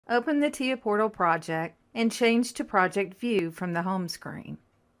open the TIA Portal project and change to Project View from the home screen.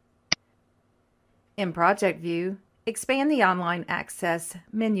 In Project View, expand the Online Access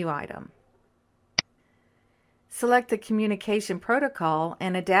menu item. Select the communication protocol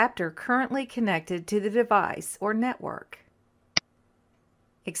and adapter currently connected to the device or network.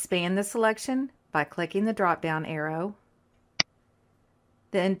 Expand the selection by clicking the drop-down arrow.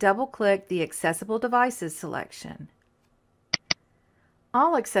 Then double-click the Accessible Devices selection.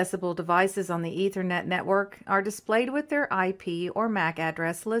 All accessible devices on the Ethernet network are displayed with their IP or MAC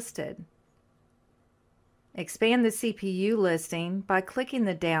address listed. Expand the CPU listing by clicking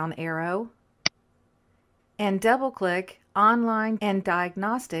the down arrow and double-click Online and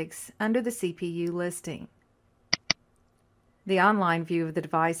Diagnostics under the CPU listing. The online view of the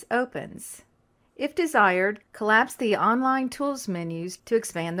device opens. If desired, collapse the Online Tools menus to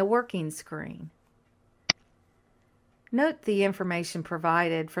expand the working screen. Note the information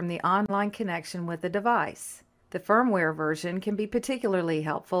provided from the online connection with the device. The firmware version can be particularly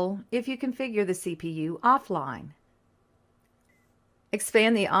helpful if you configure the CPU offline.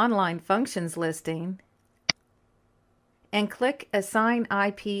 Expand the Online Functions listing and click Assign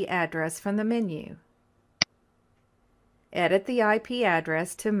IP address from the menu. Edit the IP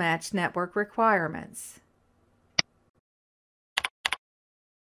address to match network requirements.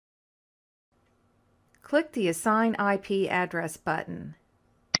 Click the Assign IP address button.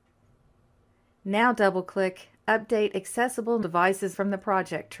 Now double-click Update Accessible Devices from the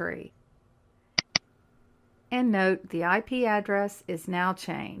project tree. And note the IP address is now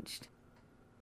changed.